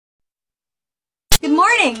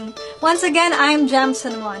morning! Once again, I'm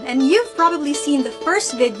Jamson1, and you've probably seen the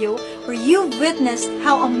first video where you've witnessed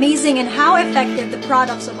how amazing and how effective the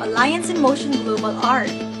products of Alliance in Motion Global are.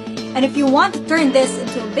 And if you want to turn this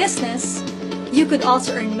into a business, you could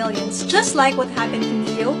also earn millions, just like what happened to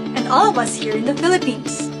Neo and all of us here in the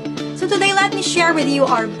Philippines. So today, let me share with you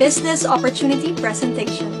our business opportunity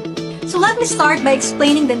presentation. So let me start by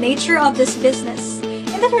explaining the nature of this business.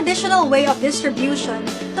 In the traditional way of distribution,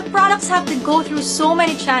 the products have to go through so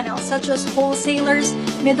many channels such as wholesalers,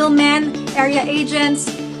 middlemen, area agents,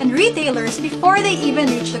 and retailers before they even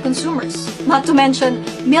reach the consumers. Not to mention,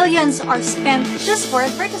 millions are spent just for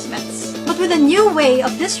advertisements. But with a new way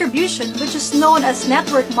of distribution, which is known as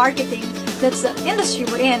network marketing, that's the industry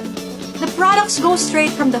we're in, the products go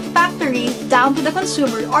straight from the factory down to the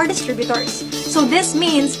consumer or distributors. So this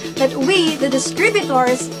means that we, the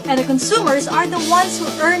distributors and the consumers, are the ones who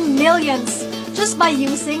earn millions just by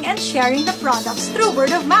using and sharing the products through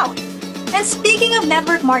word of mouth. And speaking of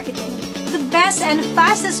network marketing, the best and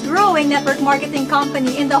fastest growing network marketing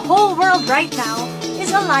company in the whole world right now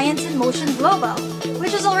is Alliance in Motion Global,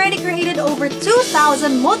 which has already created over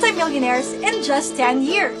 2,000 multimillionaires in just 10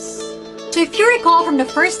 years. So if you recall from the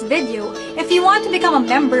first video, if you want to become a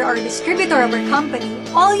member or a distributor of our company,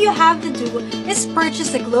 all you have to do is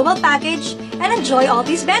purchase the global package and enjoy all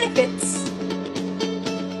these benefits.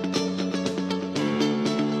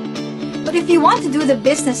 But if you want to do the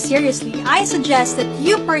business seriously, I suggest that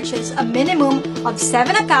you purchase a minimum of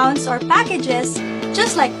 7 accounts or packages,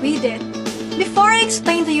 just like we did. Before I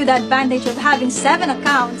explain to you the advantage of having 7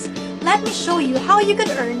 accounts, let me show you how you can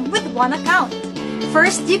earn with 1 account.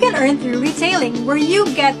 First, you can earn through retailing, where you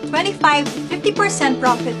get 25 to 50%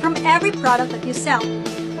 profit from every product that you sell.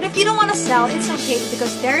 But if you don't want to sell, it's okay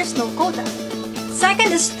because there is no quota.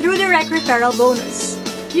 Second is through direct referral bonus.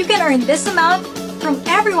 You can earn this amount from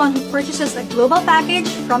everyone who purchases a global package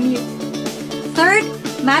from you. Third,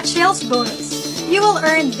 match sales bonus. You will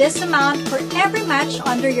earn this amount for every match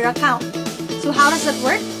under your account. So how does that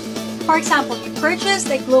work? For example, you purchased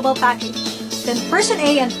a global package. Then person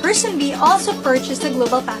A and person B also purchased a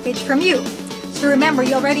global package from you. So remember,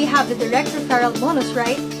 you already have the direct referral bonus,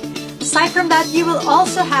 right? Aside from that, you will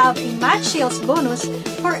also have a match sales bonus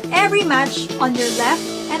for every match on your left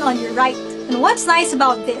and on your right. And what's nice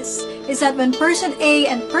about this is that when person A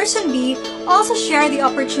and person B also share the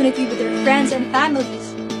opportunity with their friends and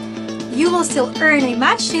families, you will still earn a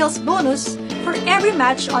match sales bonus for every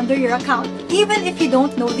match under your account, even if you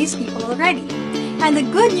don't know these people already. And the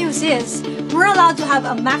good news is, we're allowed to have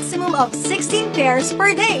a maximum of 16 pairs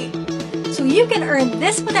per day. So you can earn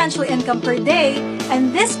this potential income per day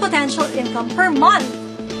and this potential income per month.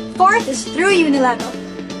 Fourth is through unilevel.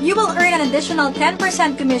 You will earn an additional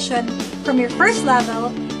 10% commission from your first level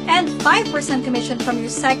and 5% commission from your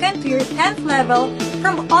second to your 10th level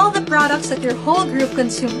from all the products that your whole group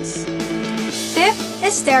consumes. Fifth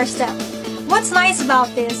is stair-step. What's nice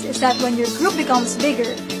about this is that when your group becomes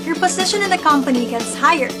bigger, your position in the company gets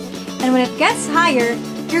higher. And when it gets higher,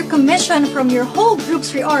 your commission from your whole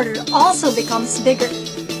group's reorder also becomes bigger.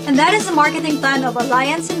 And that is the marketing plan of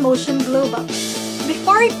Alliance in Motion Global.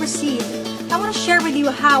 Before I proceed, I want to share with you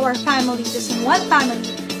how our family, just in one family,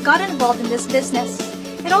 got involved in this business.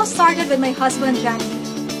 It all started with my husband, Johnny.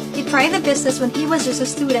 He tried the business when he was just a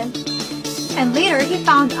student. And later, he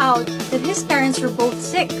found out that his parents were both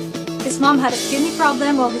sick. His mom had a kidney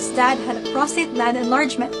problem while his dad had a prostate gland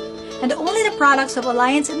enlargement. And only the products of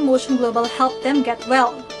Alliance in Motion Global helped them get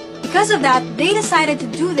well. Because of that, they decided to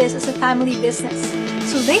do this as a family business.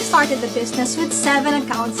 So they started the business with 7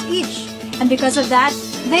 accounts each. And because of that,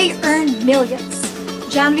 they earned millions.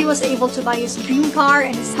 Janvi was able to buy his dream car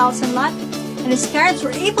and his house and lot. And his parents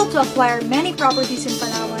were able to acquire many properties in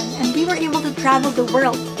Palawan. And we were able to travel the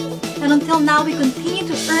world. And until now, we continue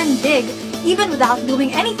to earn big, even without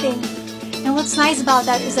doing anything. And what's nice about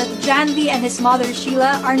that is that Janvi and his mother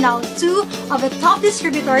Sheila are now 2 of the top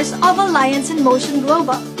distributors of Alliance in Motion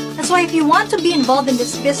Global. That's why if you want to be involved in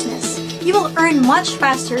this business, you will earn much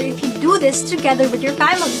faster if you do this together with your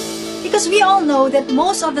family. Because we all know that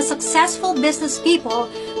most of the successful business people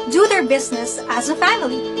do their business as a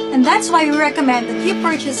family. And that's why we recommend that you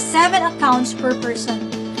purchase 7 accounts per person.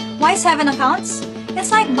 Why 7 accounts? It's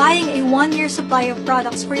like buying a 1-year supply of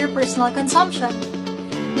products for your personal consumption.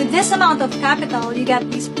 With this amount of capital, you get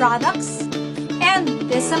these products and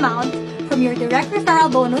this amount from your direct referral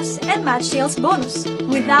bonus and match sales bonus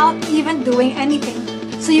without even doing anything.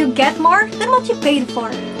 So you get more than what you paid for.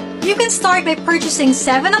 You can start by purchasing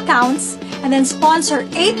 7 accounts and then sponsor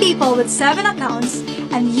 8 people with 7 accounts,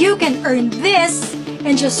 and you can earn this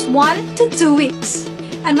in just 1 to 2 weeks.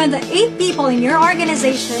 And when the 8 people in your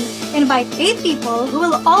organization invite 8 people who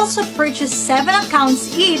will also purchase 7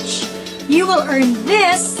 accounts each, you will earn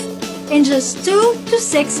this in just 2 to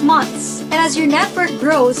 6 months. And as your network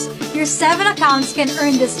grows, your 7 accounts can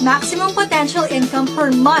earn this maximum potential income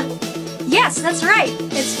per month. Yes, that's right.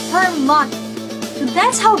 It's per month. So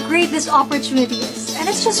that's how great this opportunity is. And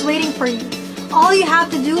it's just waiting for you. All you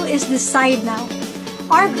have to do is decide now.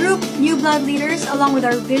 Our group, New Blood Leaders, along with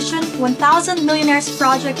our Vision 1000 Millionaires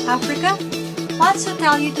Project Africa, wants to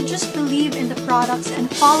tell you to just believe in the products and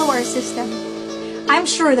follow our system. I'm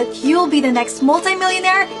sure that you'll be the next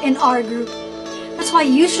multimillionaire in our group. That's why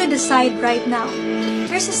you should decide right now.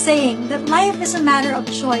 There's a saying that life is a matter of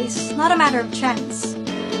choice, not a matter of chance.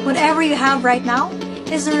 Whatever you have right now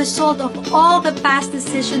is the result of all the past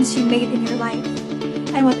decisions you made in your life.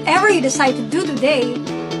 And whatever you decide to do today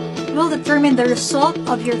will determine the result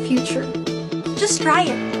of your future. Just try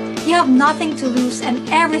it. You have nothing to lose and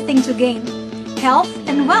everything to gain. Health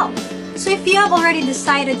and wealth. So if you have already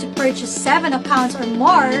decided to purchase 7 accounts or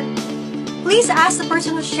more, please ask the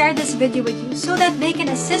person who shared this video with you so that they can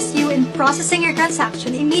assist you in processing your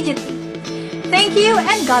transaction immediately. Thank you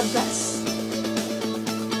and God bless.